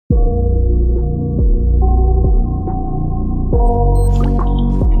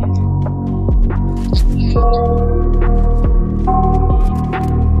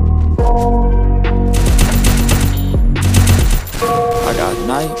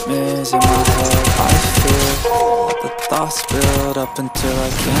nightmares in my head. I fear the thoughts build up until I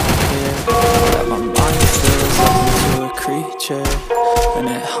can't hear. That my mind fills up into a creature, and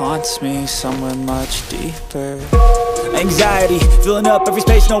it haunts me somewhere much deeper. Anxiety, filling up every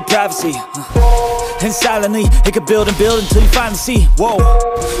space, no privacy. And silently, it could build and build until you finally see. Whoa,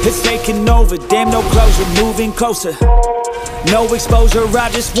 it's taking over, damn no closure, moving closer. No exposure, I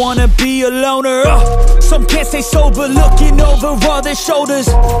just wanna be a loner. Some can't stay sober, looking over all their shoulders,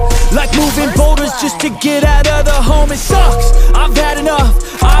 like moving boulders just to get out of the home. It sucks, I've had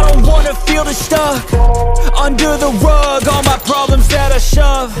enough, I don't wanna feel the stuck under the rug, all my problems that I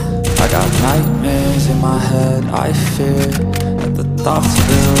shove. I got nightmares in my head, I fear that the thoughts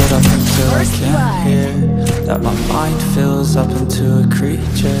build up until I can't hear. That my mind fills up into a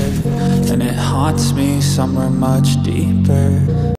creature, and it haunts me somewhere much deeper.